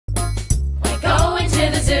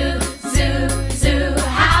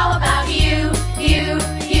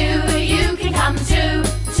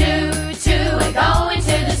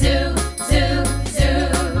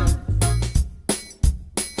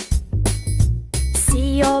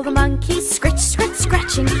See all the monkeys scritch, scritch,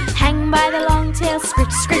 scratching, hang by the long tail,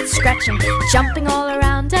 scritch, scritch, scratching, jumping all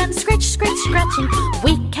around and scritch, scritch, scratching.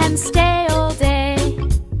 We can stay all day.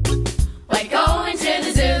 We're going to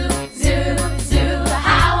the zoo, zoo, zoo.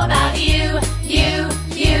 How about you, you,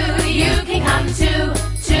 you? You can come too,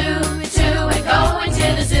 too, too. We're going to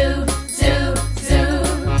the zoo, zoo, zoo.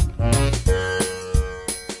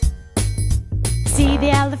 See the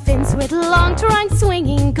elephants with long trunks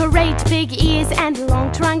swinging, great big ears and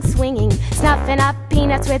long trunks swinging, snuffing up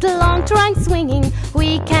peanuts with long trunks swinging.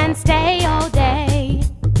 We can stay all day.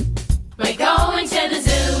 We're going to the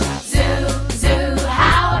zoo, zoo, zoo.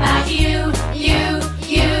 How about you, you,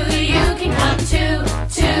 you? You can come too,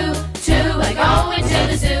 too, too. We're going to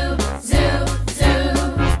the zoo, zoo, zoo.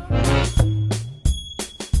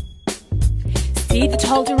 See the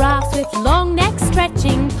tall giraffes with long necks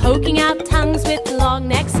stretching, poking out tongues with long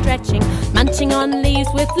necks stretching, munching on leaves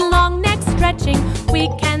with long necks stretching. We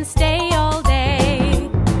can stay all day.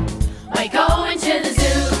 We're going to the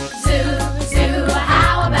zoo, zoo, zoo.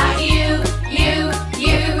 How about you, you,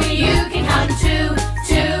 you? You can come too,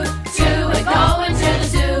 too, too. We're going to the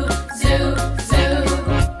zoo, zoo, zoo.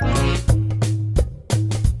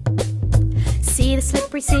 See the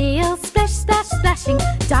slippery seal splish, splash, splashing,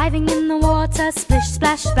 diving in the water, splish,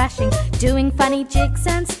 splash, splashing, doing funny jigs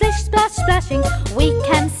and splish, splash, splashing. We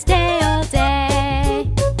can stay all day.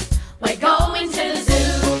 We're going to the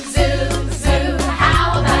zoo, zoo, zoo.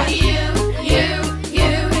 How about you, you,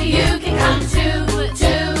 you? You can come too,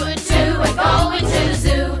 too, too. We're going to the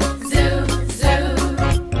zoo, zoo, zoo.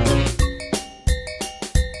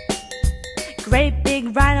 Great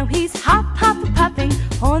big rhino, he's hop, hop, puffing,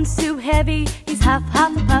 horns too heavy, he's huff,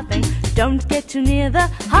 huff, puffing. Don't get too near the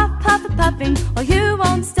hop, hop, puffing, or you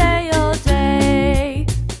won't stay